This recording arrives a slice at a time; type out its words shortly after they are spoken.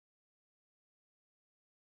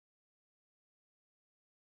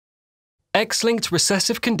X-linked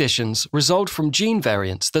recessive conditions result from gene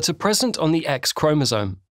variants that are present on the X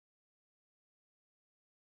chromosome.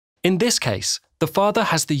 In this case, the father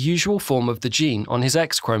has the usual form of the gene on his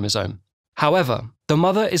X chromosome. However, the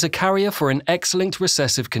mother is a carrier for an X-linked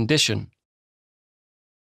recessive condition.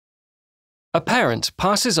 A parent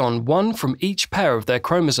passes on one from each pair of their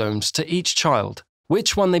chromosomes to each child.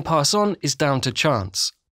 Which one they pass on is down to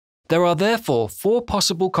chance. There are therefore 4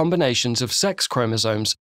 possible combinations of sex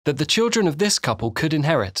chromosomes that the children of this couple could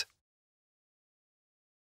inherit.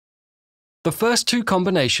 The first 2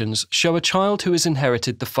 combinations show a child who has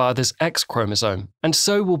inherited the father's X chromosome, and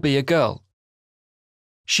so will be a girl.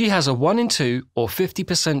 She has a 1 in 2 or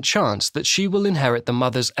 50% chance that she will inherit the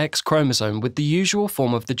mother's X chromosome with the usual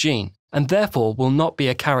form of the gene, and therefore will not be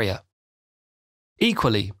a carrier.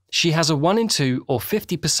 Equally, she has a 1 in 2 or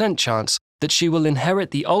 50% chance that she will inherit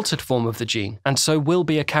the altered form of the gene, and so will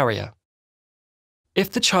be a carrier. If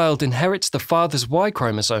the child inherits the father's Y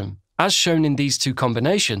chromosome, as shown in these 2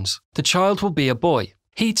 combinations, the child will be a boy.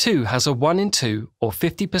 He too has a 1 in 2 or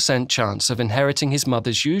 50% chance of inheriting his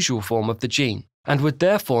mother's usual form of the gene, and would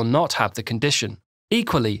therefore not have the condition.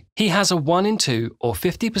 Equally, he has a 1 in 2 or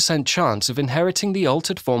 50% chance of inheriting the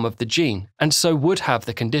altered form of the gene, and so would have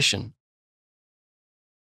the condition.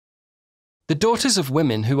 The daughters of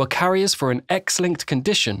women who are carriers for an X-linked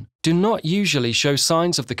condition do not usually show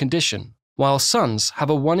signs of the condition, while sons have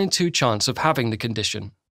a 1 in 2 chance of having the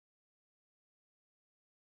condition.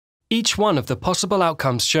 Each one of the possible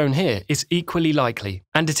outcomes shown here is equally likely,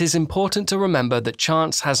 and it is important to remember that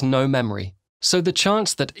chance has no memory. So the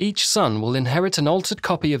chance that each son will inherit an altered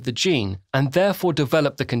copy of the gene and therefore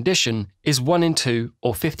develop the condition is 1 in 2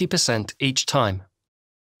 or 50% each time.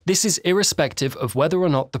 This is irrespective of whether or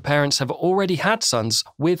not the parents have already had sons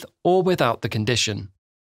with or without the condition.